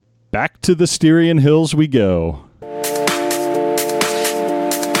Back to the Styrian Hills we go.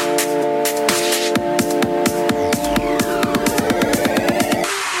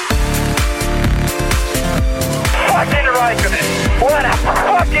 What a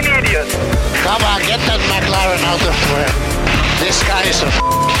fucking idiot! Come on, get that McLaren out of the way. This guy is a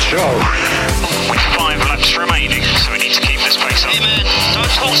show. 5 laps remaining, so we need to keep this pace up. Hey man,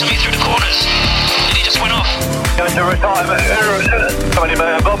 don't talk to me through the corners. And he just went off. Going to retirement. Somebody may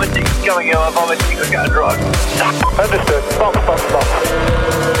have vomiting. Going on vomiting. We're going to drive. Understood. Stop.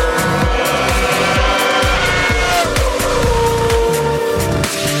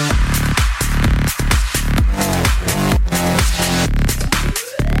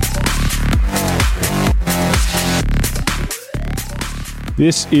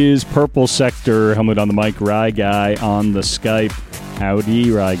 This is Purple Sector, helmet on the mic, Rye Guy on the Skype.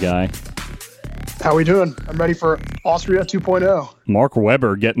 Howdy, Rye Guy. How we doing? I'm ready for Austria 2.0. Mark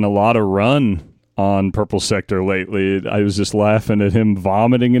Webber getting a lot of run on Purple Sector lately. I was just laughing at him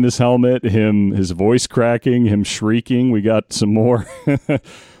vomiting in his helmet, his voice cracking, him shrieking. We got some more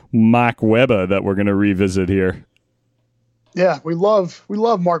Mark Webber that we're going to revisit here. Yeah, we love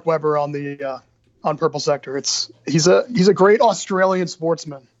Mark Webber on the on Purple Sector. He's a great Australian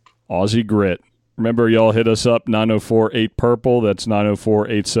sportsman. Aussie grit. Remember, y'all hit us up, 904-8-PURPLE. That's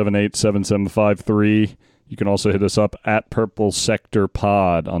 904-878-7753. You can also hit us up at Purple Sector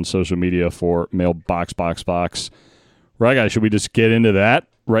Pod on social media for mailbox. Right, guys, should we just get into that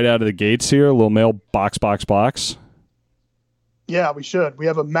right out of the gates here? A little mailbox. Yeah, we should. We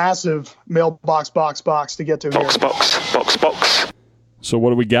have a massive mailbox to get to here. Box. So what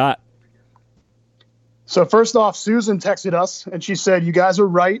do we got? So first off, Susan texted us, and she said, you guys are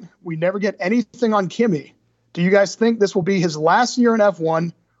right. We never get anything on Kimi. Do you guys think this will be his last year in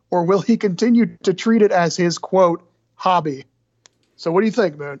F1, or will he continue to treat it as his, quote, hobby? So what do you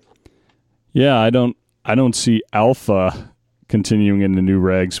think, Moon? Yeah, I don't see Alpha continuing in the new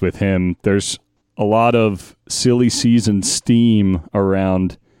regs with him. There's a lot of silly season steam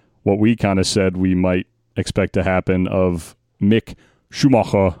around what we kind of said we might expect to happen of Mick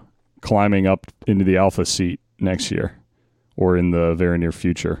Schumacher climbing up into the Alpha seat next year or in the very near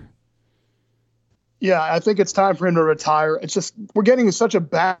future. Yeah, I think it's time for him to retire. It's just we're getting such a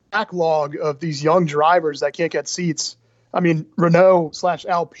backlog of these young drivers that can't get seats. I mean,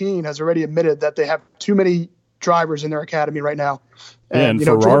 Renault/Alpine has already admitted that they have too many drivers in their academy right now. And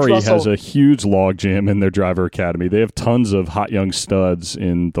Ferrari has a huge logjam in their driver academy. They have tons of hot young studs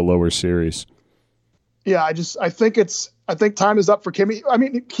in the lower series. Yeah, I think time is up for Kimi. I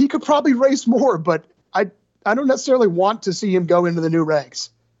mean, he could probably race more, but I don't necessarily want to see him go into the new regs.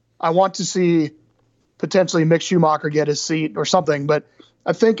 I want to see potentially Mick Schumacher get his seat or something, but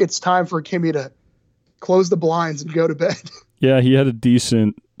I think it's time for Kimi to close the blinds and go to bed. Yeah, he had a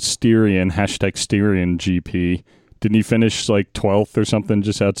decent Styrian GP. Didn't he finish like 12th or something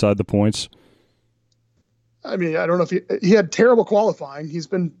just outside the points? I mean, I don't know if he had terrible qualifying. He's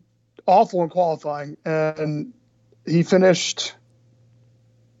been awful in qualifying, and he finished,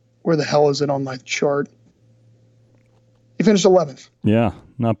 where the hell is it on my chart? He finished 11th. Yeah,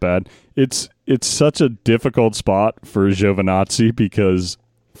 not bad. It's such a difficult spot for Giovinazzi because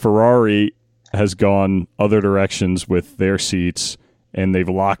Ferrari has gone other directions with their seats, and they've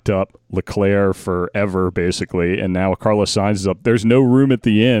locked up Leclerc forever, basically, and now Carlos Sainz is up. There's no room at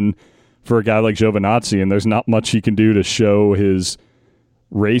the end for a guy like Giovinazzi, and there's not much he can do to show his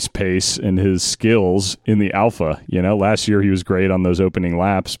race pace and his skills in the Alpha. You know, last year he was great on those opening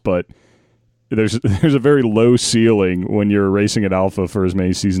laps, but there's a very low ceiling when you're racing at Alpha for as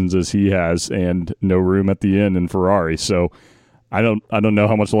many seasons as he has, and no room at the end in Ferrari. So I don't know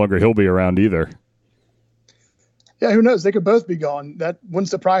how much longer he'll be around either. Yeah, who knows? They could both be gone. That wouldn't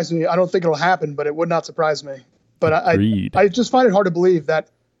surprise me. I don't think it'll happen, but it would not surprise me. But I just find it hard to believe that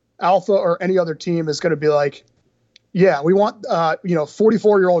Alpha or any other team is going to be like, yeah, we want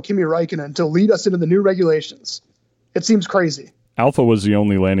 44-year-old Kimi Räikkönen to lead us into the new regulations. It seems crazy. Alpha was the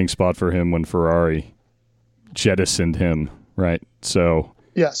only landing spot for him when Ferrari jettisoned him, right? So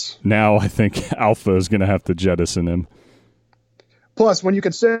yes, now I think Alpha is going to have to jettison him. Plus, when you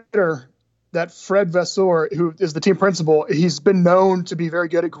consider that Fred Vasseur, who is the team principal, he's been known to be very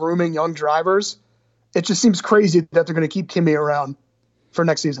good at grooming young drivers. It just seems crazy that they're going to keep Kimi around for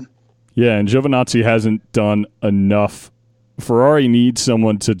next season. Yeah, and Giovinazzi hasn't done enough. Ferrari needs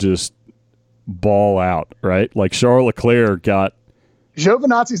someone to just ball out, right? Like Charles Leclerc got...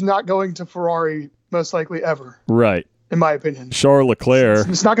 Giovinazzi's not going to Ferrari most likely ever. Right. In my opinion. Charles Leclerc...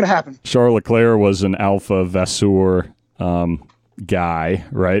 It's not going to happen. Charles Leclerc was an Alpha Vasseur guy,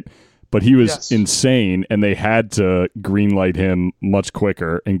 right? but he was insane, and they had to greenlight him much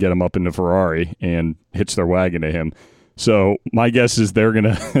quicker and get him up into Ferrari and hitch their wagon to him. So my guess is they're going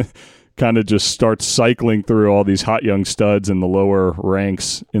to kind of just start cycling through all these hot young studs in the lower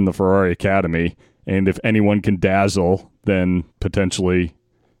ranks in the Ferrari Academy, and if anyone can dazzle, then potentially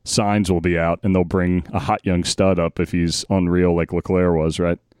Sainz will be out, and they'll bring a hot young stud up if he's unreal like Leclerc was,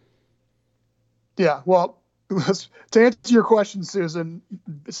 right? Yeah, well, to answer your question, Susan,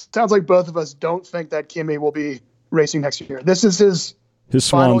 it sounds like both of us don't think that Kimi will be racing next year. This is his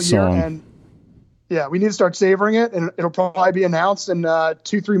swan song. And yeah, we need to start savoring it, and it'll probably be announced in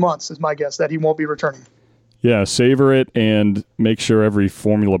 2-3 months, is my guess, that he won't be returning. Yeah, savor it and make sure every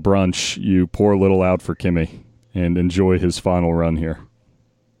Formula brunch you pour a little out for Kimi and enjoy his final run here.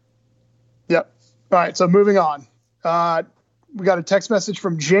 Yep. All right, so moving on. We got a text message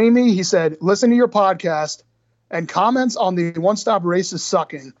from Jamie. He said, listen to your podcast and comments on the one-stop races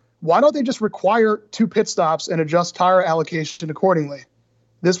sucking. Why don't they just require 2 pit stops and adjust tire allocation accordingly?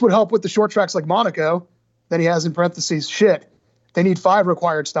 This would help with the short tracks like Monaco. Then he has in parentheses, shit, they need 5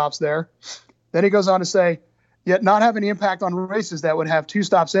 required stops there. Then he goes on to say, yet not have any impact on races that would have 2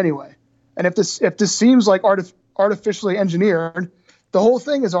 stops anyway. And if this seems like artificially engineered, the whole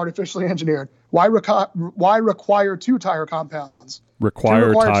thing is artificially engineered. Why require 2 tire compounds?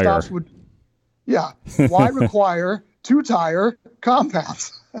 Require tire. Stops would, yeah. Why require 2 tire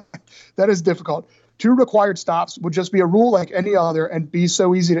compounds? That is difficult. 2 required stops would just be a rule like any other and be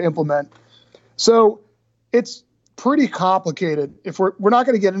so easy to implement. So it's pretty complicated. If we're not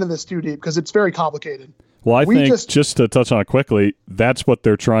going to get into this too deep because it's very complicated. Well, I think just to touch on it quickly, that's what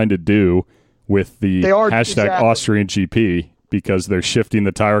they're trying to do with the hashtag Austrian GP, because they're shifting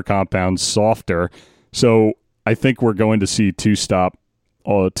the tire compounds softer. So I think we're going to see 2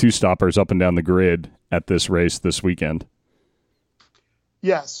 stoppers up and down the grid at this race this weekend.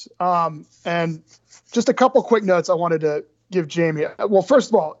 Yes. And just a couple quick notes I wanted to give Jamie. Well, first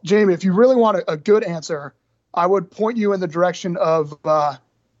of all, Jamie, if you really want a good answer, I would point you in the direction of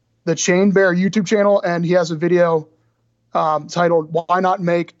the Chain Bear YouTube channel, and he has a video titled "Why Not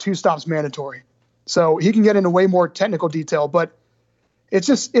Make 2 Stops Mandatory." So he can get into way more technical detail, but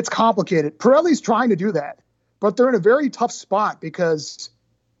it's complicated. Pirelli's trying to do that, but they're in a very tough spot because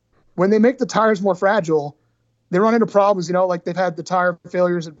when they make the tires more fragile, they run into problems, like they've had the tire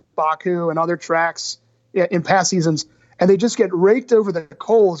failures at Baku and other tracks in past seasons, and they just get raked over the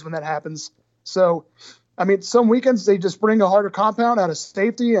coals when that happens. So, I mean, some weekends they just bring a harder compound out of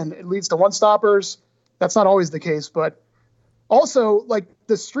safety and it leads to one-stoppers. That's not always the case, but also, like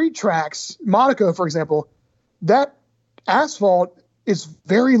the street tracks, Monaco, for example, that asphalt is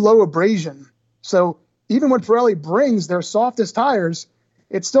very low abrasion. So even when Pirelli brings their softest tires,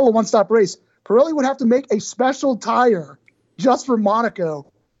 it's still a one-stop race. Pirelli would have to make a special tire just for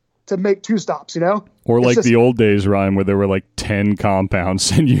Monaco to make 2 stops, Or like the old days, Ryan, where there were like 10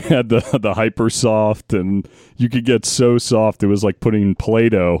 compounds and you had the hyper soft, and you could get so soft it was like putting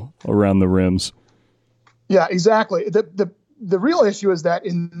Play-Doh around the rims. Yeah, exactly. The real issue is that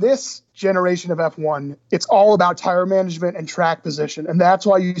in this generation of F1, it's all about tire management and track position, and that's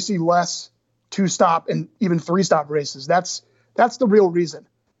why you see less 2-stop and even 3-stop races. That's the real reason.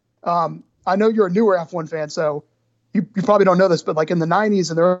 I know you're a newer F1 fan, so you probably don't know this, but like in the 90s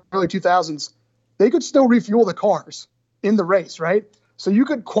and the early 2000s, they could still refuel the cars in the race, right? So you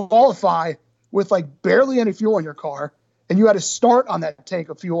could qualify with like barely any fuel in your car, and you had to start on that tank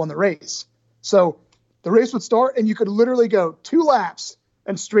of fuel in the race. So the race would start, and you could literally go 2 laps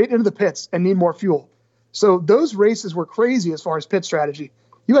and straight into the pits and need more fuel. So those races were crazy as far as pit strategy.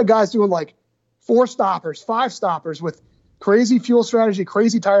 You had guys doing like 4 stoppers, 5 stoppers with crazy fuel strategy,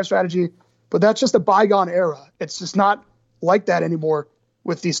 crazy tire strategy, but that's just a bygone era. It's just not like that anymore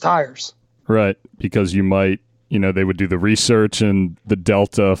with these tires. Right, because you might, they would do the research, and the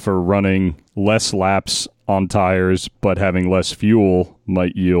delta for running less laps on tires but having less fuel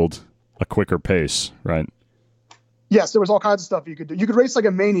might yield a quicker pace, right? Yes, there was all kinds of stuff you could do. You could race like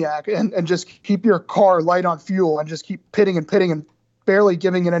a maniac and just keep your car light on fuel and just keep pitting and barely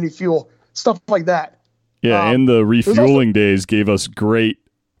giving it any fuel, stuff like that. Yeah, and the refueling days gave us great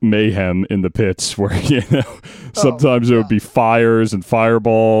mayhem in the pits where, sometimes there would be fires and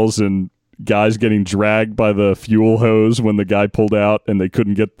fireballs and guys getting dragged by the fuel hose when the guy pulled out and they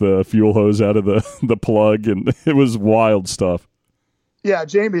couldn't get the fuel hose out of the plug, and it was wild stuff. Yeah,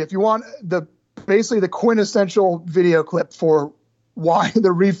 Jamie, if you want basically the quintessential video clip for why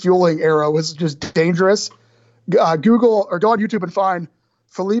the refueling era was just dangerous, Google or go on YouTube and find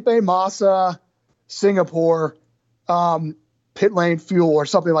Felipe Massa Singapore pit lane fuel or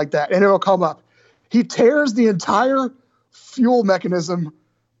something like that, and it'll come up. He tears the entire fuel mechanism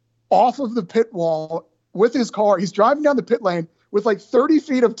off of the pit wall with his car. He's driving down the pit lane with like 30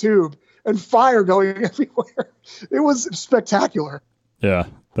 feet of tube and fire going everywhere. It was spectacular. Yeah,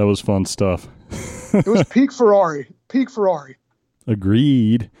 that was fun stuff. It was peak Ferrari.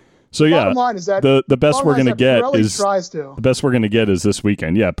 Agreed. So yeah, bottom line is that the best we're going to get is the best we're going to get is this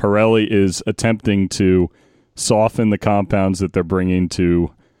weekend. Yeah, Pirelli is attempting to soften the compounds that they're bringing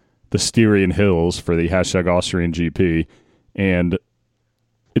to the Styrian Hills for the #Austrian GP, and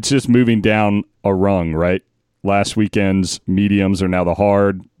it's just moving down a rung, right? Last weekend's mediums are now the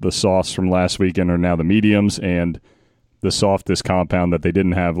hard, the softs from last weekend are now the mediums, and the softest compound that they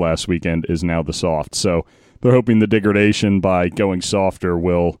didn't have last weekend is now the soft. So they're hoping the degradation by going softer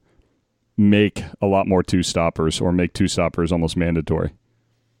will make a lot more two-stoppers or make two-stoppers almost mandatory.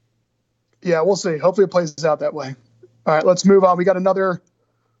 Yeah, we'll see. Hopefully it plays out that way. All right, let's move on. We got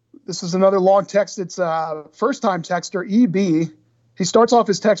this is another long text. It's first-time texter, EB. He starts off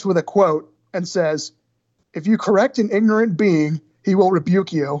his text with a quote and says, "If you correct an ignorant being, he will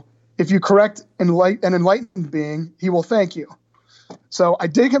rebuke you. If you correct an enlightened being, he will thank you." So I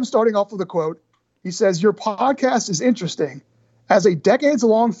dig him starting off with a quote. He says, "Your podcast is interesting. As a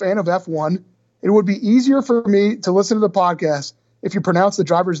decades-long fan of F1, it would be easier for me to listen to the podcast if you pronounce the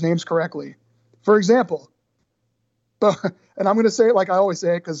drivers' names correctly. For example," and I'm going to say it like I always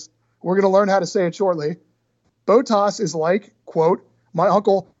say it because we're going to learn how to say it shortly. "Bottas is like, quote, my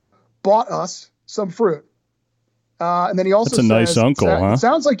uncle bought us some fruit." And then he also says, "That's a nice uncle, huh?" It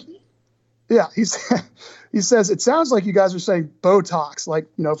sounds like, yeah, he says, "It sounds like you guys are saying Botox, like,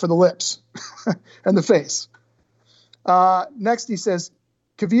 for the lips and the face." Next, he says,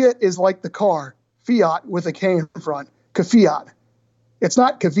 "Kvyat is like the car, Fiat with a K in front, Kvyat. It's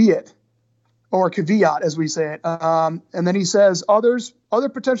not Kvyat or Kvyat as we say it." And then he says, other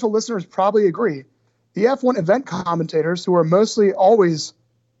potential listeners probably agree. The F1 event commentators, who are mostly always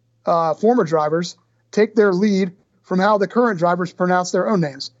former drivers, take their lead from how the current drivers pronounce their own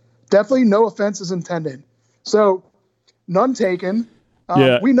names. Definitely no offense is intended." So none taken.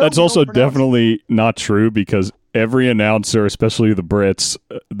 Yeah, that's also definitely not true because every announcer, especially the Brits,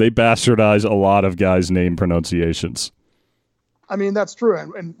 they bastardize a lot of guys' name pronunciations. I mean, that's true.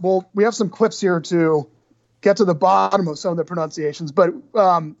 And we have some clips here to get to the bottom of some of the pronunciations. But,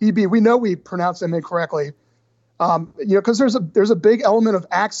 EB, we know we pronounce them incorrectly. Because there's a big element of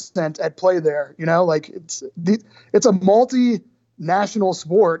accent at play there. Like it's a multinational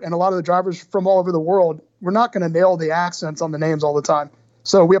sport, and a lot of the drivers from all over the world, we're not going to nail the accents on the names all the time.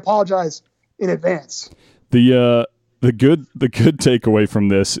 So we apologize in advance. The good takeaway from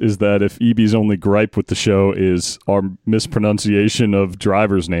this is that if EB's only gripe with the show is our mispronunciation of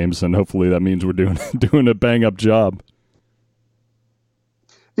drivers' names, then hopefully that means we're doing a bang up job.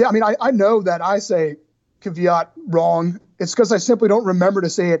 Yeah, I mean, I know that I say Kvyat wrong. It's because I simply don't remember to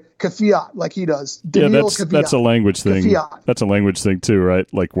say it Kvyat like he does. Daniil that's a language thing. Kvyat. That's a language thing too, right?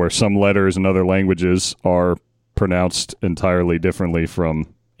 Like where some letters in other languages are pronounced entirely differently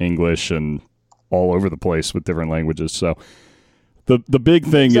from English and all over the place with different languages. So the big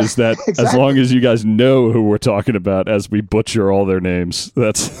thing is that As long as you guys know who we're talking about as we butcher all their names,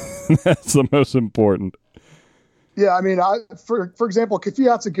 that's the most important. Yeah, I mean, for example,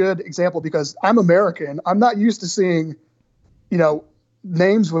 Kvyat's a good example because I'm American. I'm not used to seeing,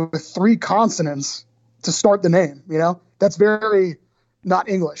 names with 3 consonants to start the name. That's very not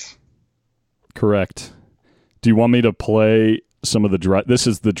English. Correct. Do you want me to play some of this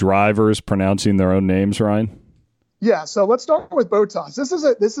is the drivers pronouncing their own names, Ryan? Yeah, so let's start with Bottas.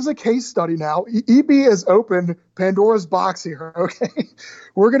 This is a case study now. EB has opened Pandora's box here, okay?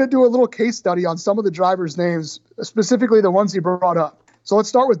 We're going to do a little case study on some of the drivers' names, specifically the ones he brought up. So let's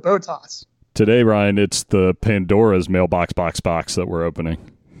start with Bottas. Today, Ryan, it's the Pandora's mailbox box that we're opening.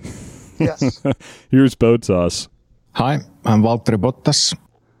 Yes. Here's Bottas. Hi, I'm Valtteri Bottas.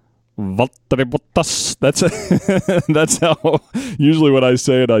 Valtteri Bottas. That's how usually when I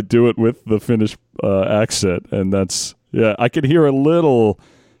say it, I do it with the Finnish accent, and I could hear a little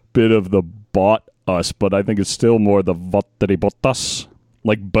bit of the bought us, but I think it's still more the Valtteri Bottas,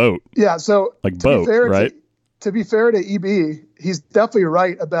 like boat. Yeah, so like boat, right? To be fair to EB, he's definitely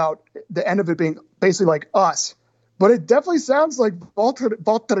right about the end of it being basically like us, but it definitely sounds like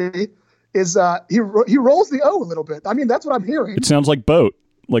Valtteri is he rolls the O a little bit. I mean, that's what I'm hearing. It sounds like boat.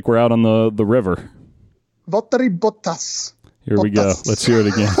 Like we're out on the river. Valtteri Bottas. Here we go. Let's hear it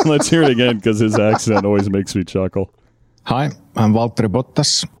again. Let's hear it again because his accent always makes me chuckle. Hi, I'm Valtteri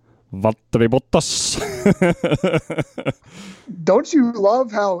Bottas. Valtteri Bottas. Don't you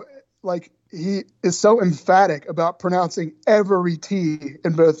love how he is so emphatic about pronouncing every T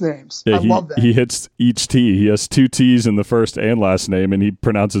in both names. Yeah, I love that. He hits each T. He has 2 T's in the first and last name, and he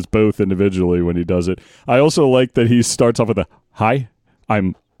pronounces both individually when he does it. I also like that he starts off with a, "Hi,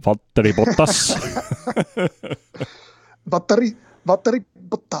 I'm Valtteri Bottas." Valtteri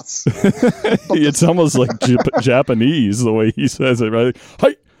Bottas. It's almost like Japanese the way he says it, right?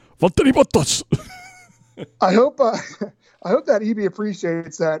 "Hi, Valtteri Bottas." I hope that EB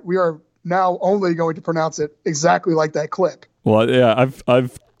appreciates that we are now only going to pronounce it exactly like that clip. Well, yeah,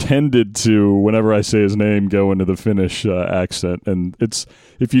 I've tended to, whenever I say his name, go into the Finnish accent, and it's,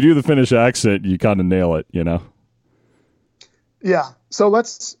 if you do the Finnish accent, you kind of nail it, you know. Yeah. So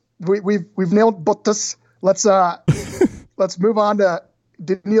we've nailed Bottas. Let's move on to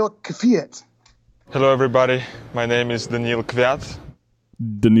Daniil Kvyat. Hello, everybody. My name is Daniil Kvyat.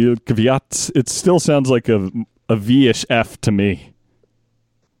 Daniil Kvyat. It still sounds like a V-ish F to me.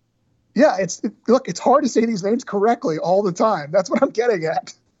 Yeah, it's hard to say these names correctly all the time. That's what I'm getting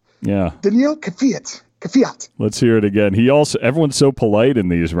at. Yeah. Daniil Kvyat. Let's hear it again. Everyone's so polite in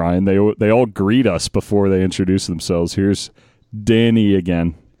these, Ryan. They all greet us before they introduce themselves. Here's Danny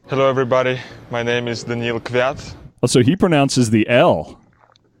again. Hello, everybody. My name is Daniil Kvyat. Oh, so he pronounces the L.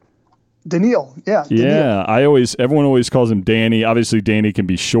 Daniil, yeah. Yeah, everyone always calls him Danny. Obviously, Danny can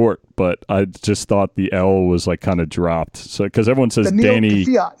be short, but I just thought the L was like kind of dropped. So because everyone says Daniil Danny.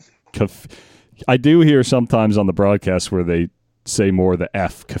 Kvyat. I do hear sometimes on the broadcast where they say more the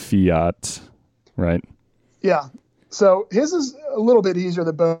F, Kvyat, right? Yeah. So his is a little bit easier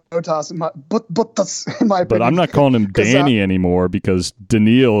than Bottas in my opinion. But I'm not calling him Danny anymore because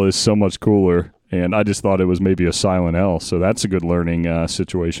Daniil is so much cooler. And I just thought it was maybe a silent L, so that's a good learning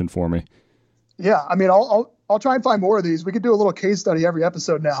situation for me. Yeah, I mean, I'll try and find more of these. We could do a little case study every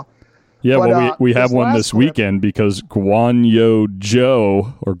episode now. Yeah, but we have one this weekend because Guan Yu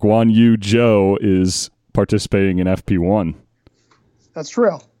Zhou is participating in FP1. That's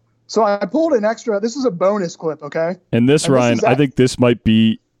true. So I pulled an extra. This is a bonus clip, okay? And Ryan, I think this might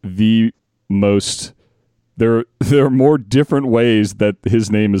be the most. There are more different ways that his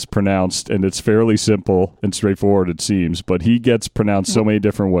name is pronounced, and it's fairly simple and straightforward, it seems, but he gets pronounced so many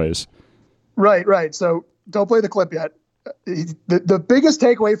different ways. Right. So don't play the clip yet. The biggest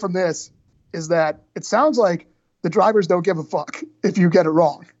takeaway from this is that it sounds like the drivers don't give a fuck if you get it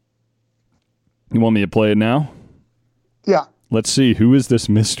wrong. You want me to play it now? Yeah. Let's see. Who is this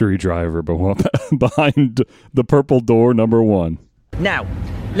mystery driver behind the purple door number 1? Now,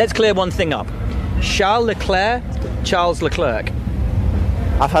 let's clear one thing up. Charles Leclerc, Charles Leclerc.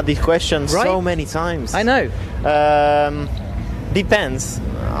 I've had this question right? so many times. I know. Depends.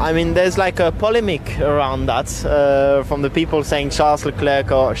 I mean, there's like a polemic around that from the people saying Charles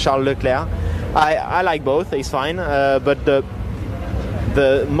Leclerc or Charles Leclerc. I like both, it's fine. But the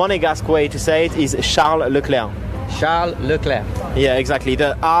Monegasque way to say it is Charles Leclerc. Charles Leclerc. Yeah, exactly.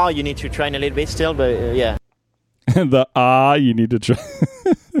 The R you need to train a little bit still, but yeah. The R you need to train.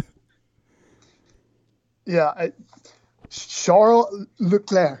 Yeah, Charles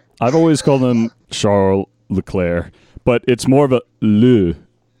Leclerc. I've always called him Charles Leclerc, but it's more of a le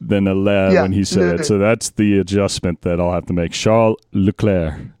than a le when he said it. So that's the adjustment that I'll have to make. Charles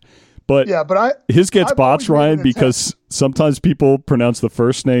Leclerc. But his gets botched, Ryan, because sometimes people pronounce the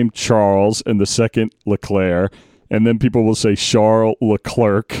first name Charles and the second Leclerc, and then people will say Charles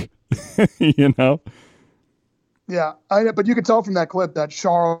Leclerc, you know? Yeah, I know, but you can tell from that clip that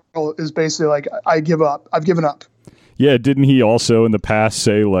Charles is basically like, I've given up. Yeah, didn't he also in the past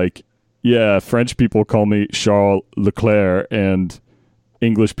say like, yeah, French people call me Charles Leclerc and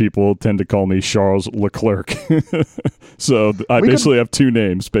English people tend to call me Charles Leclerc. So I basically have 2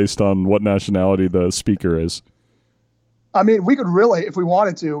 names based on what nationality the speaker is. I mean, we could really, if we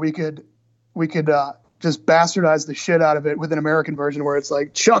wanted to, we could just bastardize the shit out of it with an American version where it's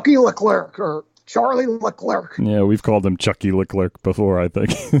like Chucky Leclerc or Charlie Leclerc. Yeah, we've called him Chucky Leclerc before, I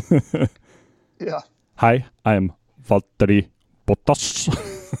think. Yeah. Hi, I'm Valtteri Bottas.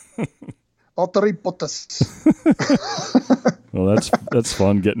 Valtteri Bottas. Well, that's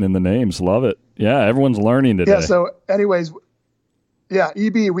fun getting in the names. Love it. Yeah, everyone's learning today. Yeah, so anyways, yeah,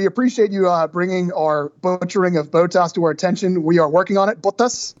 EB, we appreciate you bringing our butchering of Bottas to our attention. We are working on it,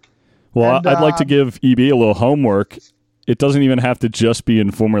 Bottas. Well, I'd like to give EB a little homework. It doesn't even have to just be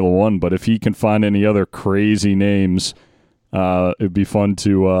in Formula One, but if he can find any other crazy names, it'd be fun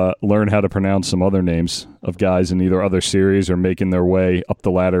to learn how to pronounce some other names of guys in either other series or making their way up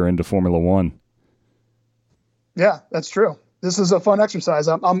the ladder into Formula One. Yeah, that's true. This is a fun exercise.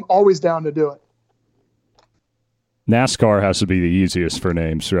 I'm always down to do it. NASCAR has to be the easiest for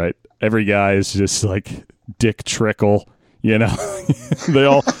names, right? Every guy is just like Dick Trickle. You know, they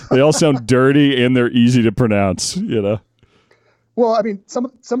all sound dirty and they're easy to pronounce. You know. Well, I mean, some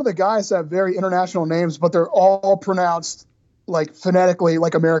of the guys have very international names, but they're all pronounced like phonetically,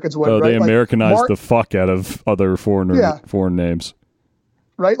 like Americans would. Oh, right? they Americanize the fuck out of other foreign names.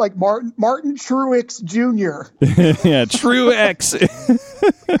 Right, like Martin Truex Jr. Yeah, Truex.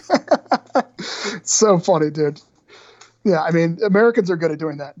 So funny, dude. Yeah, I mean, Americans are good at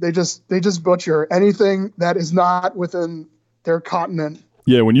doing that. They just butcher anything that is not within their continent.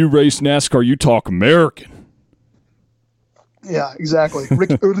 Yeah, when you race NASCAR, you talk American. Yeah, exactly.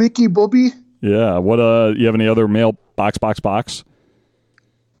 Ricky Bobby. Yeah. What? You have any other mail box?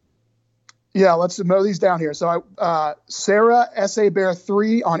 Yeah, let's mow these down here. So, Sarah SA Bear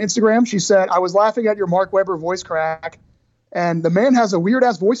 3 on Instagram. She said, "I was laughing at your Mark Webber voice crack, and the man has a weird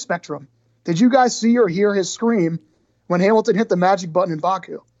ass voice spectrum. Did you guys see or hear his scream when Hamilton hit the magic button in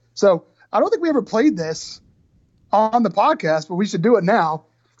Baku?" So, I don't think we ever played this on the podcast, but we should do it now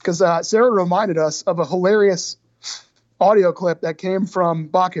because Sarah reminded us of a hilarious audio clip that came from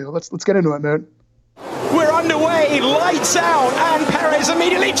Baku. Let's get into it, man. We're underway, lights out, and Perez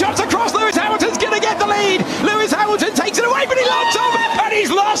immediately jumps across. Lewis Hamilton's going to get the lead. Lewis Hamilton takes it away, but he locks off, and he's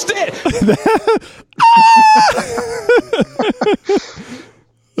lost it.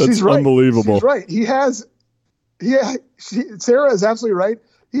 That's She's right. Unbelievable. She's right. Sarah is absolutely right.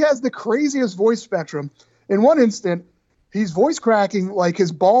 He has the craziest voice spectrum. In one instant, he's voice cracking like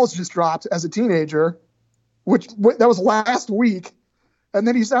his balls just dropped as a teenager, which that was last week. And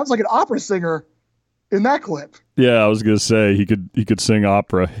then he sounds like an opera singer in that clip. Yeah, I was gonna say he could sing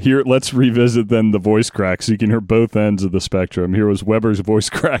opera. Here, let's revisit then the voice crack so you can hear both ends of the spectrum. Here was Webber's voice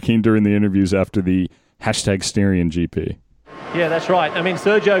cracking during the interviews after the #Styrian GP. Yeah, that's right. I mean,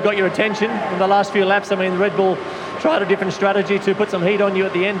 Sergio got your attention in the last few laps. I mean, Red Bull tried a different strategy to put some heat on you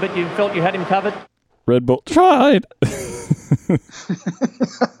at the end, but you felt you had him covered. Red Bull tried.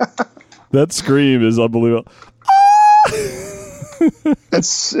 That scream is unbelievable.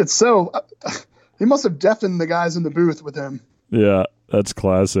 It's so. He must have deafened the guys in the booth with him. Yeah, that's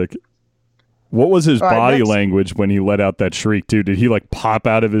classic. What was his body language when he let out that shriek, too? Did he like pop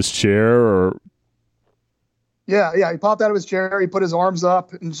out of his chair or? Yeah, he popped out of his chair. He put his arms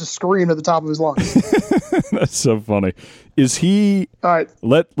up and just screamed at the top of his lungs. That's so funny. Is he? All right.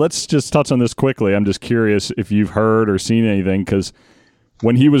 Let's just touch on this quickly. I'm just curious if you've heard or seen anything, because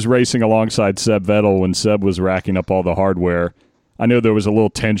when he was racing alongside Seb Vettel, when Seb was racking up all the hardware, I know there was a little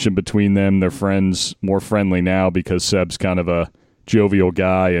tension between them. They're friends, more friendly now because Seb's kind of a jovial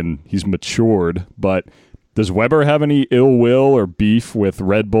guy and he's matured. But does Webber have any ill will or beef with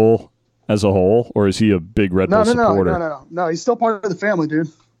Red Bull as a whole, or is he a big Red Bull supporter? No. He's still part of the family, dude.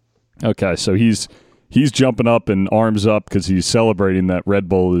 Okay, so he's jumping up and arms up because he's celebrating that Red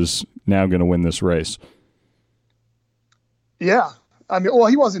Bull is now going to win this race. Yeah. I mean, well,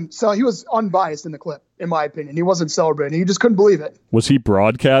 he wasn't. So he was unbiased in the clip, in my opinion. He wasn't celebrating. He just couldn't believe it. Was he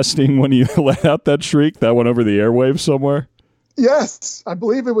broadcasting when he let out that shriek? That went over the airwaves somewhere? Yes, I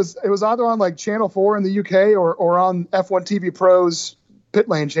believe it was either on like Channel 4 in the UK or on F1 TV Pro's pit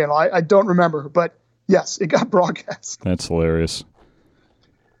lane channel. I don't remember, but yes, it got broadcast. That's hilarious.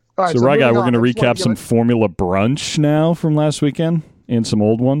 All right, so right, guy, we're going to recap some Formula Brunch now from last weekend and some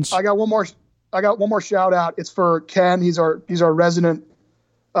old ones. I got one more shout out. It's for Ken. He's our resident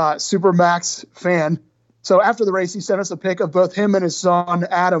Supermax fan. So after the race, he sent us a pic of both him and his son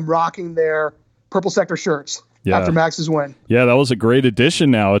Adam rocking their Purple Sector shirts after Max's win. Yeah, that was a great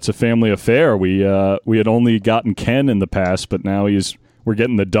addition. Now it's a family affair. We had only gotten Ken in the past, but now we're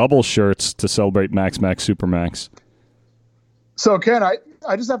getting the double shirts to celebrate Max Supermax. So Ken, I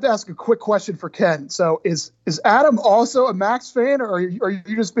just have to ask a quick question for Ken. So is Adam also a Max fan, or are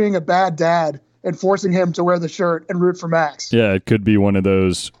you just being a bad dad and forcing him to wear the shirt and root for Max? Yeah, it could be one of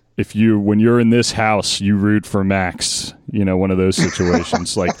those. When you're in this house, you root for Max. You know, one of those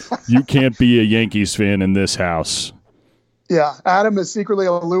situations. Like you can't be a Yankees fan in this house. Yeah, Adam is secretly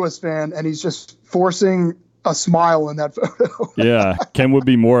a Lewis fan, and he's just forcing a smile in that photo. Yeah, Ken would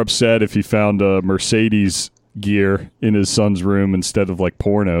be more upset if he found a Mercedes gear in his son's room instead of like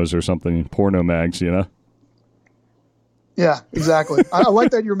pornos or something, porno mags, you know? Yeah, exactly. I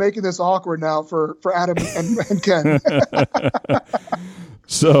like that you're making this awkward now for Adam and Ken.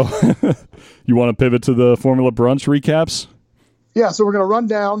 So you want to pivot to the Formula Brunch recaps? Yeah, so we're going to run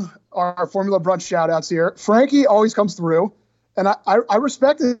down our Formula Brunch shout-outs here. Frankie always comes through, and I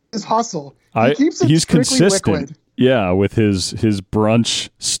respect his hustle. He's consistent. Liquid. Yeah, with his brunch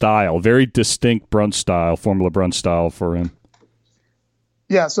style. Very distinct brunch style, Formula Brunch style for him.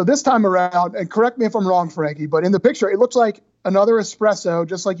 Yeah, so this time around, and correct me if I'm wrong, Frankie, but in the picture, it looks like another espresso,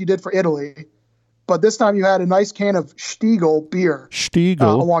 just like you did for Italy. but this time you had a nice can of Stiegl beer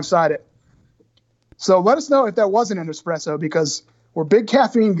alongside it. So let us know if that wasn't an espresso, because we're big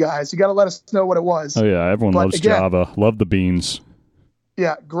caffeine guys. You got to let us know what it was. Oh yeah, everyone loves Java. Love the beans.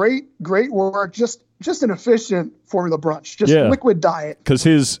 Yeah, great work. Just an efficient formula brunch. Just liquid diet. Because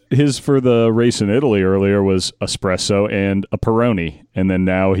his for the race in Italy earlier was espresso and a Peroni, and then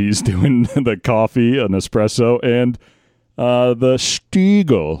now he's doing the coffee, an espresso, and the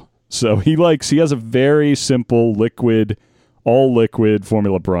Stiegl. So he has a very simple all liquid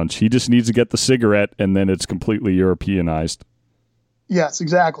formula brunch. He just needs to get the cigarette, and then it's completely Europeanized. Yes,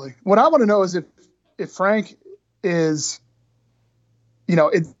 exactly. What I want to know is if Frank is,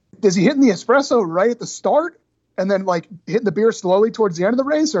 is he hitting the espresso right at the start and then like hitting the beer slowly towards the end of the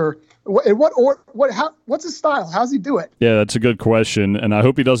race, or what's his style? How's he do it? Yeah, that's a good question, and I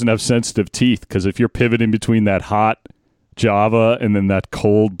hope he doesn't have sensitive teeth, because if you're pivoting between that hot Java and then that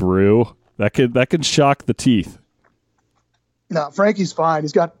cold brew, that could shock the teeth. No, Frankie's fine.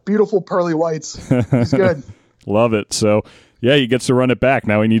 He's got beautiful pearly whites. He's good. Love it. So yeah, he gets to run it back.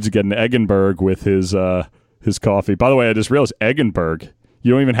 Now he needs to get an Eggenberg with his coffee. By the way, I just realized Eggenberg.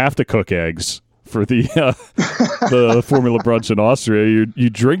 You don't even have to cook eggs for the Formula Brunch in Austria. You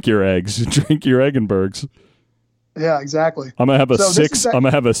drink your eggs. You drink your Eggenbergs. Yeah, exactly. I'm gonna have I'm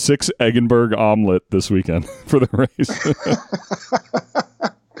gonna have a 6 Eggenberg omelet this weekend for the race.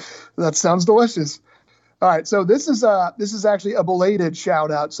 That sounds delicious. All right, so this is actually a belated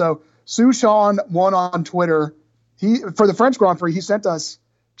shout out. So Sushan won on Twitter. For the French Grand Prix, he sent us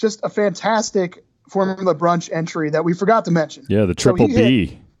just a fantastic Formula Brunch entry that we forgot to mention. Yeah, the triple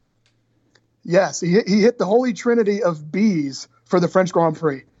B. Yes, he hit the holy trinity of Bs for the French Grand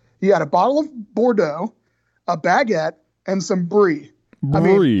Prix. He had a bottle of Bordeaux, a baguette, and some brie. I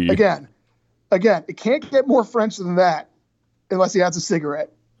mean, again, it can't get more French than that unless he has a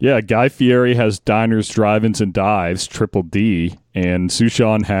cigarette. Yeah, Guy Fieri has diners, drive-ins, and dives, triple D, and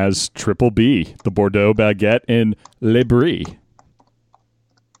Sushan has triple B, the Bordeaux baguette and Le Brie.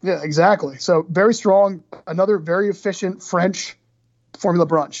 Yeah, exactly. So very strong, another very efficient French Formula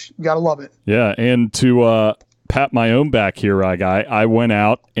Brunch. You got to love it. Yeah, and to pat my own back here, Guy, I went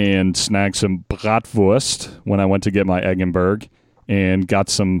out and snagged some bratwurst when I went to get my Eggenberg and got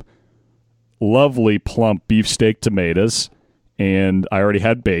some lovely plump beefsteak tomatoes. And I already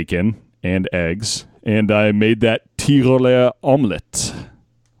had bacon and eggs, and I made that Tiroler omelet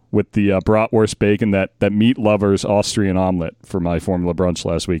with the bratwurst bacon, that meat lovers Austrian omelet for my Formula Brunch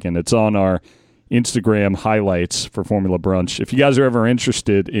last weekend. It's on our Instagram highlights for Formula Brunch. If you guys are ever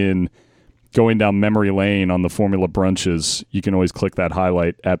interested in going down memory lane on the Formula Brunches, you can always click that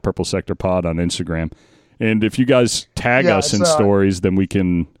highlight at Purple Sector Pod on Instagram. And if you guys tag us in stories, then we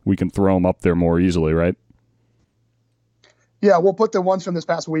can throw them up there more easily, right? Yeah, we'll put the ones from this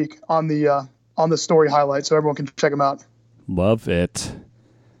past week on the story highlight so everyone can check them out. Love it.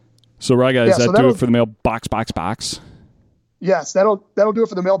 So, right, guys, that do it for the mailbox box? Yes, that'll do it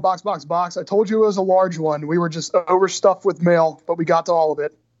for the mailbox box. I told you it was a large one. We were just overstuffed with mail, but we got to all of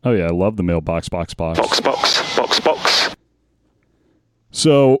it. Oh, yeah, I love the mailbox box. Box.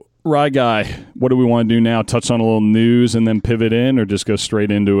 So, Rye Guy, what do we want to do now? Touch on a little news and then pivot in, or just go straight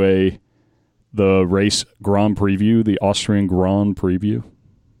into the race Grand Preview, the Austrian Grand Preview?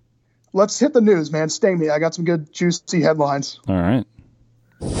 Let's hit the news, man. Sting me. I got some good, juicy headlines. All right.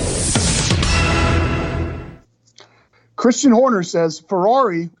 Christian Horner says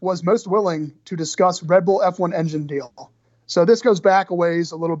Ferrari was most willing to discuss Red Bull F1 engine deal. So this goes back a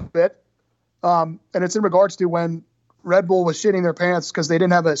ways a little bit, and it's in regards to when Red Bull was shitting their pants because they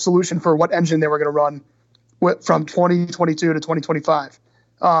didn't have a solution for what engine they were going to run from 2022 to 2025.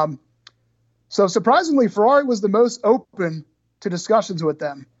 So surprisingly, Ferrari was the most open to discussions with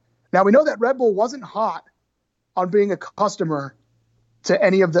them. Now, we know that Red Bull wasn't hot on being a customer to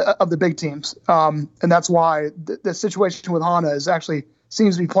any of the big teams. And that's why the situation with Honda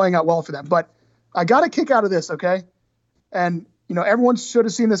seems to be playing out well for them. But I got a kick out of this, okay? And, everyone should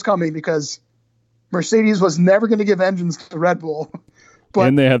have seen this coming because Mercedes was never going to give engines to Red Bull. But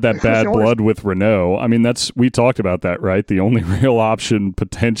and they had that bad blood with Renault. I mean, we talked about that, right? The only real option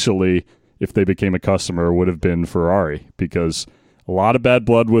potentially, if they became a customer, would have been Ferrari, because a lot of bad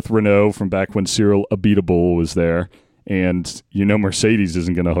blood with Renault from back when Cyril Abiteboul was there, and Mercedes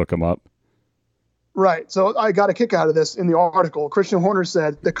isn't going to hook them up. Right. So I got a kick out of this in the article. Christian Horner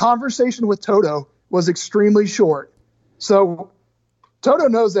said the conversation with Toto was extremely short. So Toto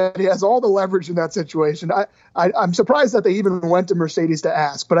knows that he has all the leverage in that situation. I'm surprised that they even went to Mercedes to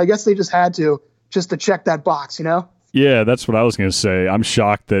ask, but I guess they just had to check that box, Yeah, that's what I was going to say. I'm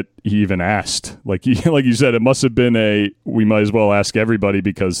shocked that he even asked. Like you said, it must have been we might as well ask everybody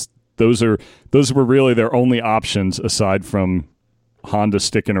because those were really their only options aside from Honda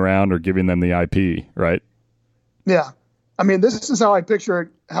sticking around or giving them the IP, right? Yeah. I mean, this is how I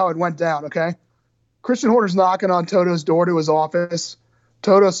picture how it went down, okay? Christian Horner's knocking on Toto's door to his office.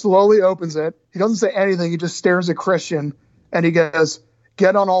 Toto slowly opens it. He doesn't say anything. He just stares at Christian, and he goes,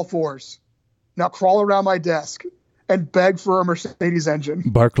 "Get on all fours. Now crawl around my desk and beg for a Mercedes engine.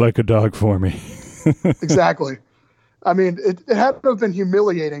 Bark like a dog for me." Exactly. I mean, it had to have been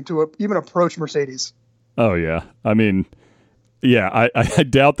humiliating to even approach Mercedes. Oh, yeah. I mean, yeah, I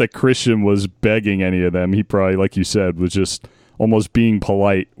doubt that Christian was begging any of them. He probably, like you said, was just almost being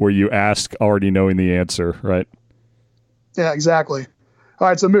polite where you ask already knowing the answer, right? Yeah, exactly. All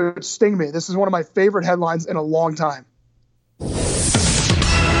right, so Moot, sting me. This is one of my favorite headlines in a long time.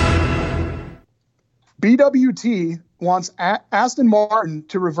 BWT wants Aston Martin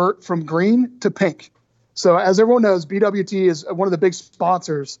to revert from green to pink. So as everyone knows, BWT is one of the big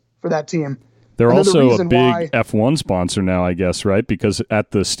sponsors for that team. They're also a big F1 sponsor now, I guess, right? Because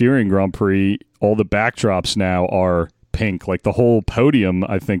at the Steering Grand Prix, all the backdrops now are pink. Like the whole podium,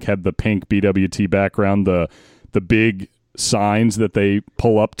 I think, had the pink BWT background. The big signs that they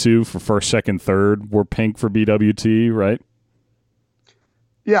pull up to for first, second, third were pink for BWT, right?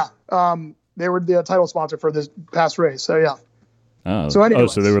 Yeah. They were the title sponsor for this past race. So, yeah. Oh, so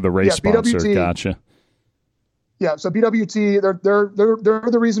they were the race sponsor. BWT, gotcha. Yeah, so BWT, they're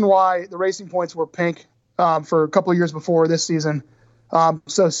the reason why the Racing Points were pink for a couple of years before this season.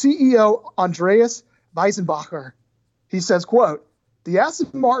 So CEO Andreas Weisenbacher, he says, quote, "The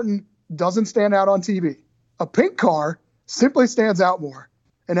Aston Martin doesn't stand out on TV. A pink car simply stands out more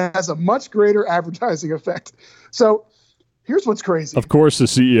and has a much greater advertising effect." So here's what's crazy. Of course, the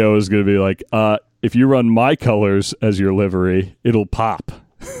CEO is going to be like, if you run my colors as your livery, it'll pop.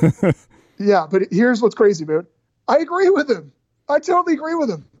 Yeah, but here's what's crazy, dude. I agree with him. I totally agree with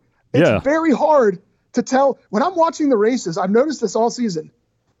him. It's very hard to tell. When I'm watching the races, I've noticed this all season.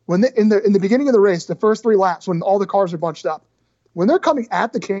 When in the beginning of the race, the first 3 laps, when all the cars are bunched up, when they're coming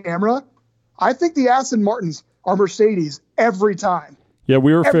at the camera, I think the Aston Martins are Mercedes every time. Yeah,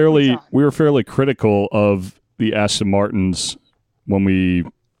 we were fairly critical of the Aston Martins when we,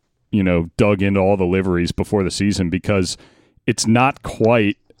 dug into all the liveries before the season because it's not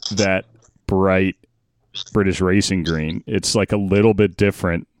quite that bright British racing green. It's like a little bit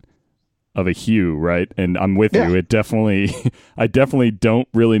different of a hue, right? And I'm with you. I definitely don't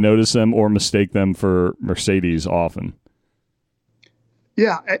really notice them or mistake them for Mercedes often.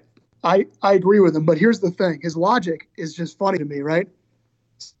 Yeah, I agree with him. But here's the thing. His logic is just funny to me, right?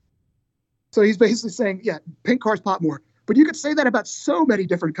 So he's basically saying, yeah, pink cars pop more. But you could say that about so many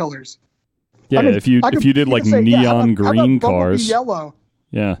different colors. Yeah, I mean, if you did like neon green cars. Yellow.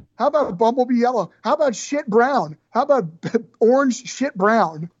 Yeah. How about Bumblebee yellow? How about shit brown? How about orange shit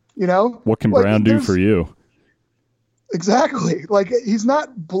brown? What can brown do for you? Exactly. Like he's not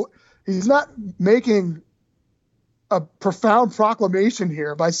making a profound proclamation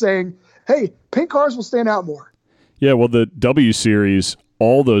here by saying, "Hey, pink cars will stand out more." Yeah. Well, the W Series,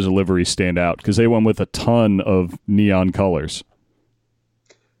 all those liveries stand out because they went with a ton of neon colors.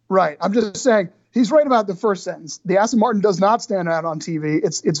 Right. I'm just saying. He's right about the first sentence. The Aston Martin does not stand out on TV.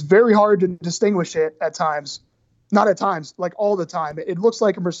 It's very hard to distinguish it at times. Not at times, like all the time. It looks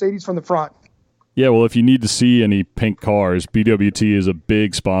like a Mercedes from the front. Yeah, well, if you need to see any pink cars, BWT is a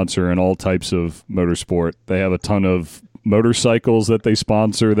big sponsor in all types of motorsport. They have a ton of motorcycles that they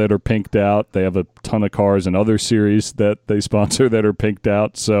sponsor that are pinked out. They have a ton of cars in other series that they sponsor that are pinked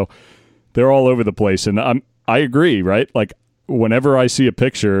out. So they're all over the place. And I agree, right? Like, whenever I see a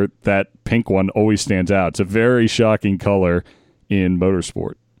picture, that pink one always stands out. It's a very shocking color in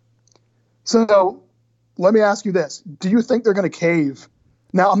motorsport. So let me ask you this. Do you think they're going to cave?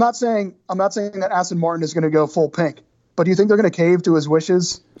 Now, I'm not saying that Aston Martin is going to go full pink, but do you think they're going to cave to his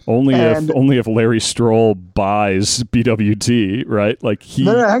wishes? Only if Larry Stroll buys BWT, right? Like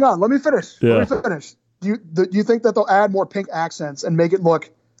No, hang on. Let me finish. Do you think that they'll add more pink accents and make it look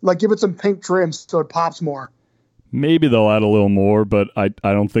like, give it some pink trims so it pops more? Maybe they'll add a little more, but I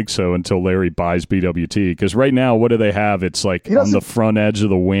don't think so until Larry buys BWT. Because right now, what do they have? It's like on the front edge of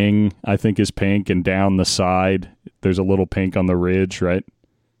the wing, I think is pink, and down the side, there's a little pink on the ridge, right?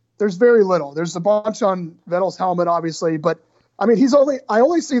 There's very little. There's a bunch on Vettel's helmet, obviously, but I mean, I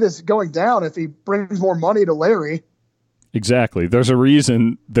only see this going down if he brings more money to Larry. Exactly. There's a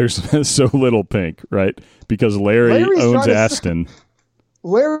reason there's so little pink, right? Because Larry owns Aston.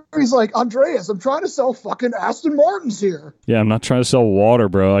 Larry's like, Andreas, I'm trying to sell fucking Aston Martins here. Yeah, I'm not trying to sell water,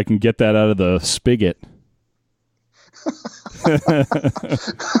 bro. I can get that out of the spigot.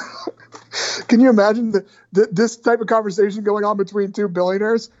 Can you imagine this type of conversation going on between two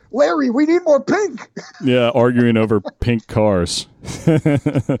billionaires? Larry, we need more pink. Yeah, arguing over pink cars.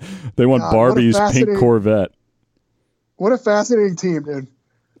 They want Barbie's pink Corvette. What a fascinating team, dude.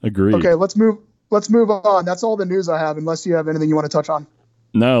 Agreed. Okay, let's move on. That's all the news I have, unless you have anything you want to touch on.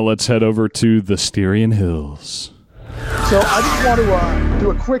 No, let's head over to the Styrian Hills. So I just want to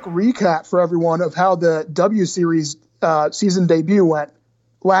do a quick recap for everyone of how the W Series season debut went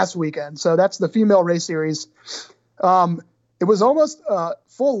last weekend. So that's the female race series. It was almost a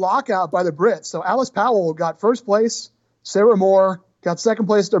full lockout by the Brits. So Alice Powell got first place. Sarah Moore got second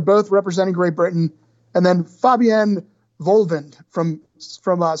place. They're both representing Great Britain. And then Fabienne Volvind from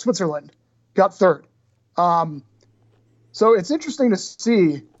Switzerland got third. So it's interesting to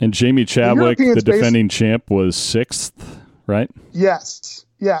see. And Jamie Chadwick, the defending champ, was sixth, right? Yes.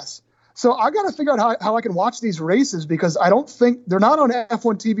 So I got to figure out how I can watch these races because I don't think they're not on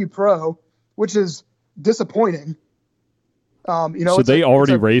F1 TV Pro, which is disappointing. So they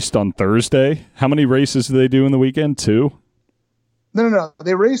already raced on Thursday. How many races did they do in the weekend? 2? No.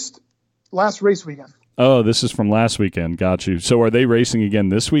 They raced last race weekend. Oh, this is from last weekend. Got you. So are they racing again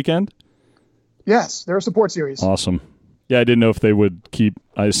this weekend? Yes, they're a support series. Awesome. Yeah, I didn't know if they would keep.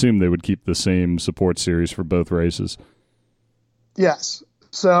 I assume they would keep the same support series for both races. Yes.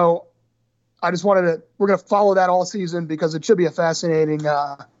 So I just wanted to. We're going to follow that all season because it should be a fascinating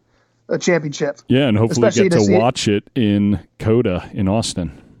a championship. Yeah, and hopefully get to watch it in COTA in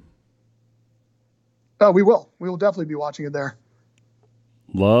Austin. Oh, we will. We will definitely be watching it there.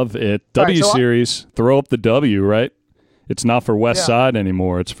 Love it. W Series. Throw up the W, right? It's not for West Side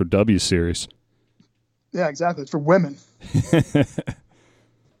anymore. It's for W Series. Yeah, exactly. It's for women.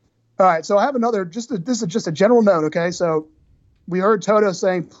 All right, so I have another. This is just a general note, okay? So we heard Toto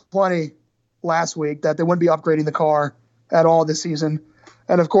saying plenty last week that they wouldn't be upgrading the car at all this season.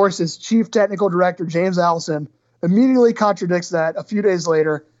 And, of course, his chief technical director, James Allison, immediately contradicts that a few days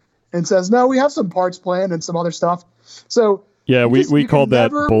later and says, no, we have some parts planned and some other stuff. So yeah, we called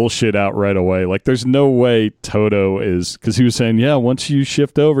that bullshit out right away. Like, there's no way Toto is, because he was saying, yeah, once you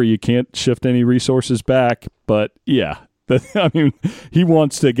shift over, you can't shift any resources back. But yeah, I mean, he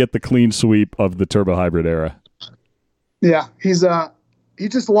wants to get the clean sweep of the turbo hybrid era. Yeah, he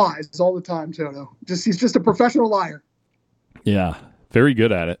just lies all the time, Toto. He's just a professional liar. Yeah, very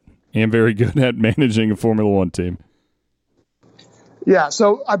good at it, and very good at managing a Formula One team. Yeah,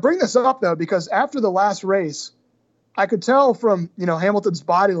 so I bring this up though because after the last race, I could tell from, Hamilton's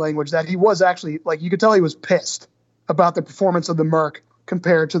body language that he was actually, you could tell he was pissed about the performance of the Merc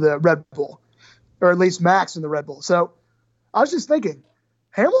compared to the Red Bull, or at least Max in the Red Bull. So I was just thinking,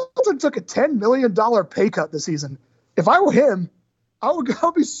 Hamilton took a $10 million pay cut this season. If I were him, I would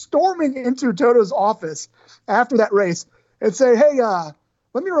be storming into Toto's office after that race and say, hey,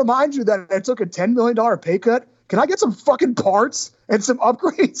 let me remind you that I took a $10 million pay cut. Can I get some fucking parts and some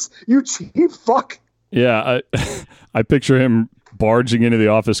upgrades, you cheap fuck? Yeah, I picture him barging into the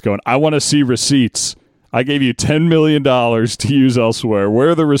office going, I want to see receipts. I gave you $10 million to use elsewhere. Where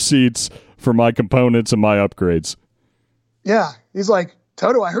are the receipts for my components and my upgrades? Yeah, he's like,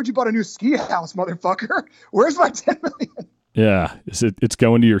 Toto, I heard you bought a new ski house, motherfucker. Where's my $10 million? Yeah, it's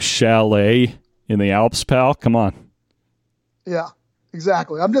going to your chalet in the Alps, pal? Come on. Yeah,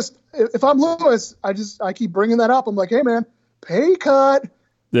 exactly. If I'm Lewis, I keep bringing that up. I'm like, hey, man, pay cut.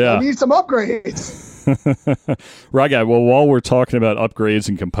 Yeah. I need some upgrades. Right, guy. Well, while we're talking about upgrades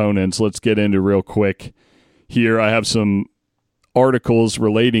and components, let's get into real quick here. I have some articles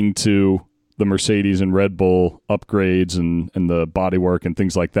relating to the Mercedes and Red Bull upgrades and the bodywork and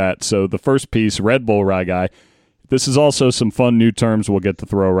things like that. So the first piece, Red Bull, right, guy. This is also some fun new terms we'll get to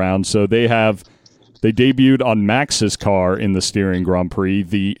throw around. So they debuted on Max's car in the Styrian Grand Prix,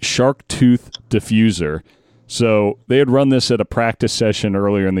 the Shark Tooth Diffuser. So they had run this at a practice session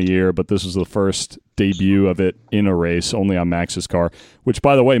earlier in the year, but this was the first debut of it in a race, only on Max's car, which,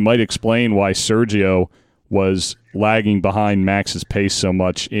 by the way, might explain why Sergio was lagging behind Max's pace so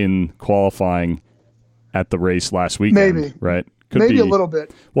much in qualifying at the race last weekend. Maybe. Right? Maybe a little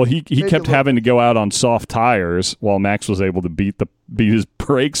bit. Well, he kept having to go out on soft tires while Max was able to beat his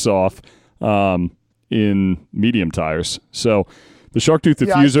brakes off in medium tires. So the Shark Tooth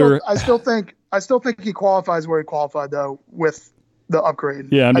Diffuser. Yeah, I still think he qualifies where he qualified though with the upgrade.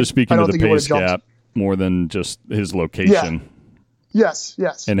 Yeah, I'm just speaking to the pace gap more than just his location. Yeah.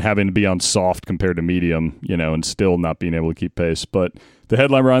 Yes. And having to be on soft compared to medium, and still not being able to keep pace. But the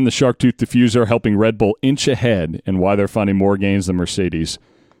headline behind the Shark Tooth Diffuser helping Red Bull inch ahead and why they're finding more gains than Mercedes.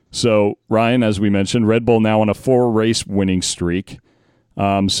 So, Ryan, as we mentioned, Red Bull now on a 4-race winning streak.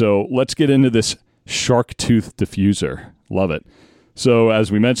 So let's get into this Shark Tooth Diffuser. Love it. So,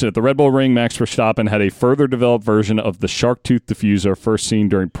 as we mentioned, at the Red Bull Ring, Max Verstappen had a further developed version of the shark tooth diffuser first seen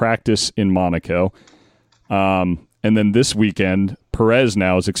during practice in Monaco. And then this weekend, Perez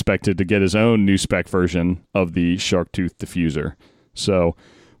now is expected to get his own new spec version of the shark tooth diffuser. So,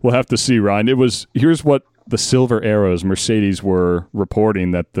 we'll have to see, Ryan. Here's what the Silver Arrows Mercedes were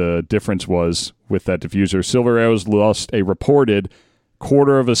reporting that the difference was with that diffuser. Silver Arrows lost a reported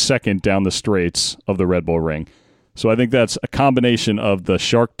quarter of a second down the straights of the Red Bull Ring. So I think that's a combination of the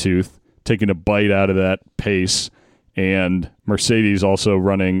shark tooth taking a bite out of that pace and Mercedes also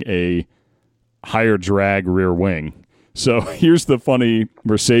running a higher drag rear wing. So here's the funny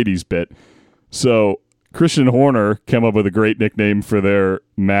Mercedes bit. So Christian Horner came up with a great nickname for their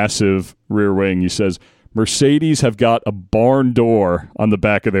massive rear wing. He says, Mercedes have got a barn door on the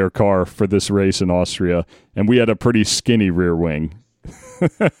back of their car for this race in Austria, and we had a pretty skinny rear wing.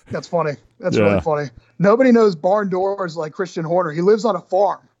 That's funny. That's really funny. Nobody knows barn doors like Christian Horner. He lives on a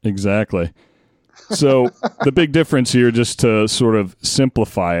farm. Exactly. So the big difference here, just to sort of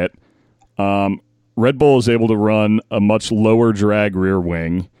simplify it, Red Bull is able to run a much lower drag rear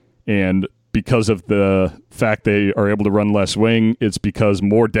wing, and because of the fact they are able to run less wing, it's because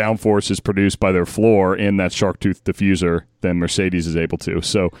more downforce is produced by their floor in that shark tooth diffuser than Mercedes is able to.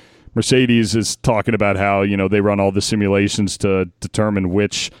 So Mercedes is talking about how, they run all the simulations to determine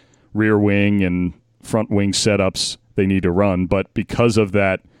which rear wing and front wing setups they need to run. But because of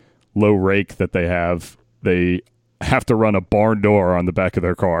that low rake that they have to run a barn door on the back of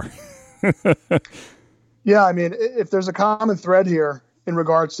their car. Yeah, I mean, if there's a common thread here in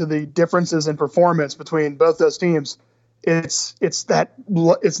regards to the differences in performance between both those teams, it's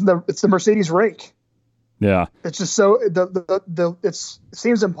the Mercedes rake. Yeah, it's just so it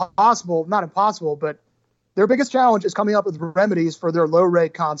seems impossible, not impossible, but their biggest challenge is coming up with remedies for their low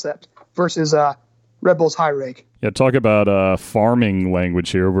rake concept versus Red Bull's high rake. Yeah, talk about farming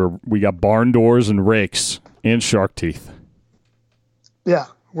language here, where we got barn doors and rakes and shark teeth. Yeah,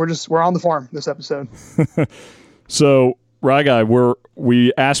 we're on the farm this episode. So, Ragai,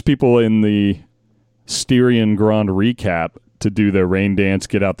 we asked people in the Styrian Grand recap to do their rain dance,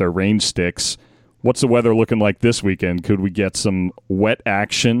 get out their rain sticks. What's the weather looking like this weekend? Could we get some wet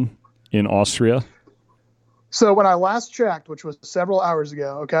action in Austria? So when I last checked, which was several hours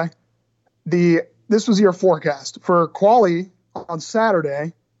ago, okay, this was your forecast. For quali on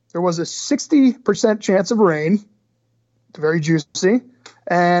Saturday, there was a 60% chance of rain, very juicy,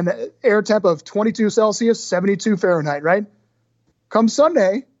 and air temp of 22 Celsius, 72 Fahrenheit, right? Come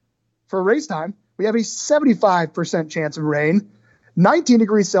Sunday, for race time, we have a 75% chance of rain, 19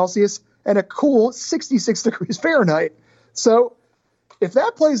 degrees Celsius, and a cool 66 degrees Fahrenheit. So if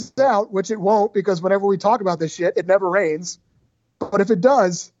that plays out, which it won't, because whenever we talk about this shit, it never rains. But if it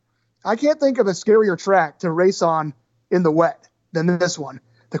does, I can't think of a scarier track to race on in the wet than this one.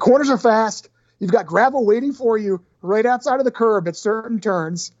 The corners are fast. You've got gravel waiting for you right outside of the curb at certain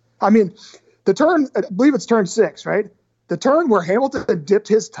turns. I mean, the turn, I believe it's turn 6, right? The turn where Hamilton dipped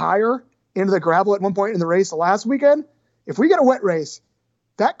his tire into the gravel at one point in the race last weekend. If we get a wet race,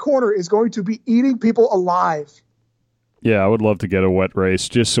 that corner is going to be eating people alive. Yeah, I would love to get a wet race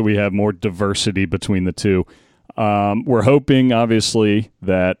just so we have more diversity between the two. We're hoping, obviously,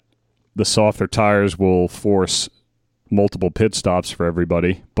 that the softer tires will force multiple pit stops for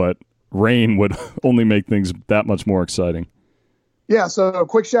everybody, but rain would only make things that much more exciting. Yeah, so a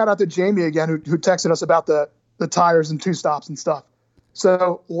quick shout out to Jamie again, who texted us about the tires and 2 stops and stuff.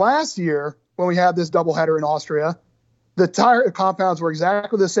 So last year, when we had this doubleheader in Austria, the tire compounds were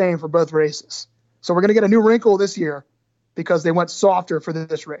exactly the same for both races. So we're going to get a new wrinkle this year because they went softer for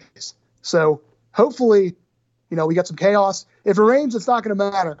this race. So hopefully, we get some chaos. If it rains, it's not going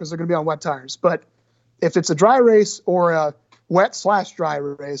to matter because they're going to be on wet tires. But if it's a dry race or a wet/dry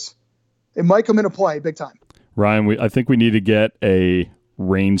race, it might come into play big time. Ryan, I think we need to get a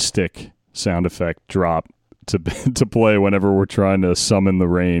rain stick sound effect drop to play whenever we're trying to summon the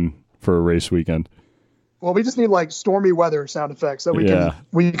rain for a race weekend. Well, we just need stormy weather sound effects that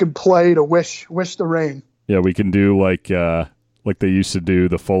we can play to wish the rain. Yeah, we can do like they used to do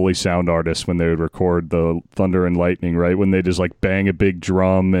the Foley sound artists when they would record the thunder and lightning, right? When they just bang a big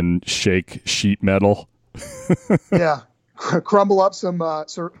drum and shake sheet metal. Yeah, crumble up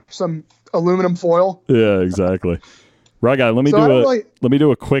some aluminum foil. Yeah, exactly. Right, guy. Let me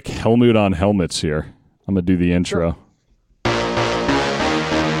do a quick Helmut on helmets here. I'm gonna do the intro. Sure.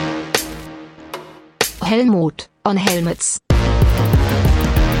 Helmut on helmets.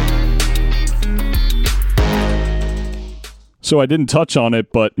 So I didn't touch on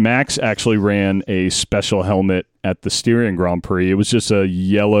it, but Max actually ran a special helmet at the Styrian Grand Prix. It was just a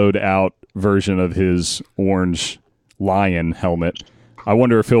yellowed out version of his orange Lion helmet. I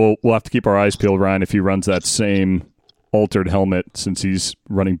wonder if we'll have to keep our eyes peeled, Ryan, if he runs that same altered helmet since he's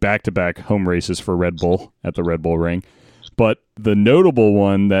running back-to-back home races for Red Bull at the Red Bull Ring. But the notable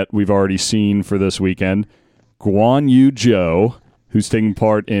one that we've already seen for this weekend, Guan Yu Zhou, who's taking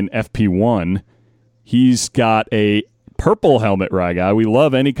part in FP1, he's got a purple helmet, right, guy? We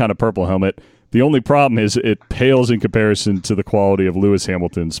love any kind of purple helmet. The only problem is it pales in comparison to the quality of Lewis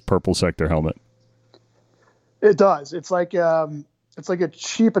Hamilton's purple sector helmet. It does. It's like a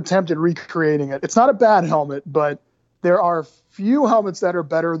cheap attempt at recreating it. It's not a bad helmet, but there are few helmets that are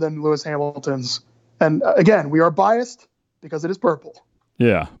better than Lewis Hamilton's. And again, we are biased because it is purple.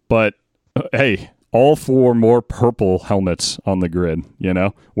 Yeah, but hey, all for more purple helmets on the grid,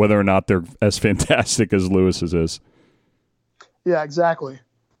 whether or not they're as fantastic as Lewis's is. Yeah, exactly.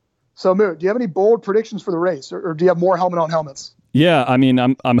 So, Moot, do you have any bold predictions for the race, or do you have more helmet on helmets? Yeah, I mean,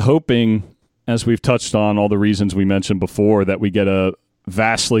 I'm hoping, as we've touched on all the reasons we mentioned before, that we get a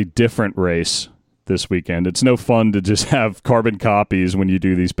vastly different race this weekend. It's no fun to just have carbon copies when you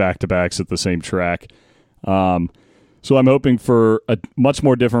do these back-to-backs at the same track. So I'm hoping for a much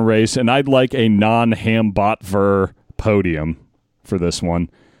more different race, and I'd like a non-Ham-Botver podium for this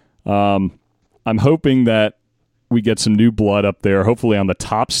one. I'm hoping that we get some new blood up there, hopefully on the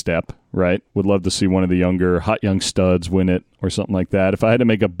top step, right? Would love to see one of the hot young studs win it or something like that. If I had to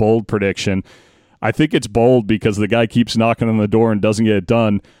make a bold prediction, I think it's bold because the guy keeps knocking on the door and doesn't get it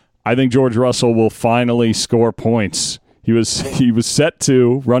done. I think George Russell will finally score points. He was set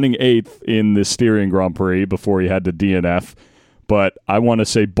to running 8th in the Styrian Grand Prix before he had to DNF, but I want to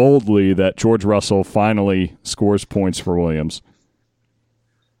say boldly that George Russell finally scores points for Williams.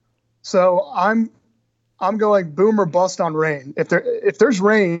 So I'm going boom or bust on rain. If there's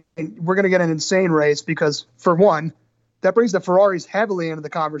rain, we're going to get an insane race because, for one, that brings the Ferraris heavily into the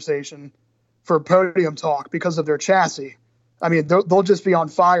conversation for podium talk because of their chassis. I mean, they'll just be on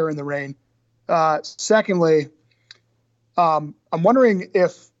fire in the rain. Secondly, I'm wondering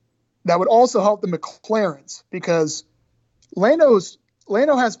if that would also help the McLarens because Lando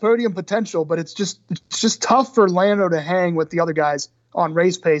has podium potential, but it's just tough for Lando to hang with the other guys on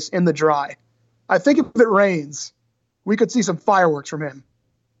race pace in the dry. I think if it rains, we could see some fireworks from him.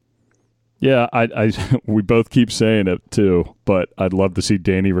 Yeah, we both keep saying it too, but I'd love to see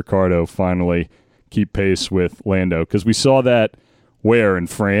Danny Ricciardo finally keep pace with Lando because we saw that in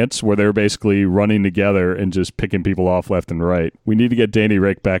France, where they're basically running together and just picking people off left and right. We need to get Danny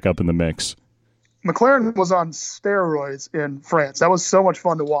Rick back up in the mix. McLaren was on steroids in France. That was so much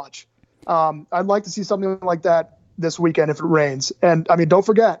fun to watch. I'd like to see something like that this weekend if it rains. And, I mean, don't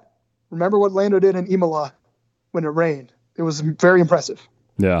forget, remember what Lando did in Imola when it rained. It was very impressive.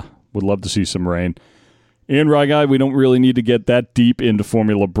 Yeah, would love to see some rain. And, Guy, we don't really need to get that deep into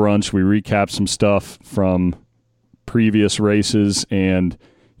Formula Brunch. We recapped some stuff from previous races, and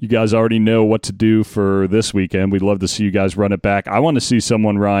you guys already know what to do for this weekend. We'd love to see you guys run it back. I want to see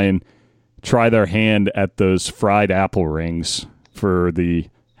someone, Ryan, try their hand at those fried apple rings for the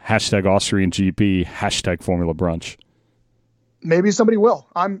 #Austrian GP, #Formula Brunch. Maybe somebody will.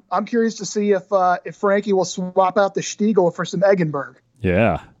 I'm curious to see if Frankie will swap out the Stiegel for some Eggenberg.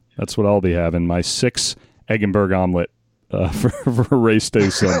 Yeah, that's what I'll be having, my 6 Eggenberg omelet for race day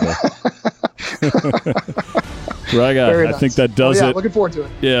Sunday. Right, I think that does it. Looking forward to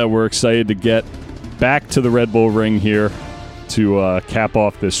it. Yeah, we're excited to get back to the Red Bull Ring here to cap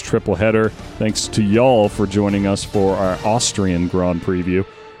off this triple header. Thanks to y'all for joining us for our Austrian Grand Preview.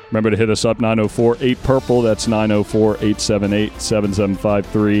 Remember to hit us up, 904-8-PURPLE. That's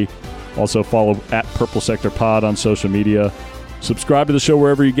 904-878-7753. Also follow @Purple Sector Pod on social media. Subscribe to the show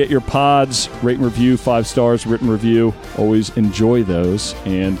wherever you get your pods. Rate and review, 5 stars, written review. Always enjoy those.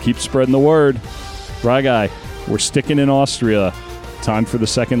 And keep spreading the word. Right, Guy, we're sticking in Austria. Time for the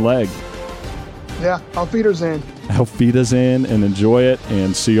second leg. Yeah, Auf Wiedersehen. Auf Wiedersehen, and enjoy it,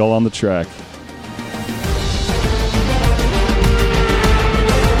 and see y'all on the track.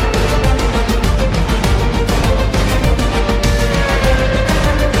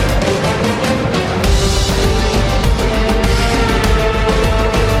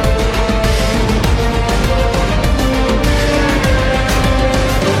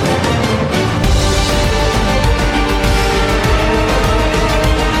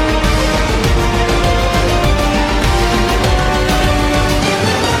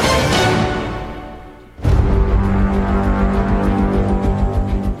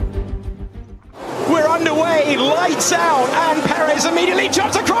 Lights out, and Perez immediately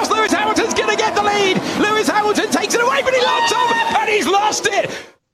jumps across. Lewis Hamilton's going to get the lead. Lewis Hamilton takes it away, but he locks off, and he's lost it.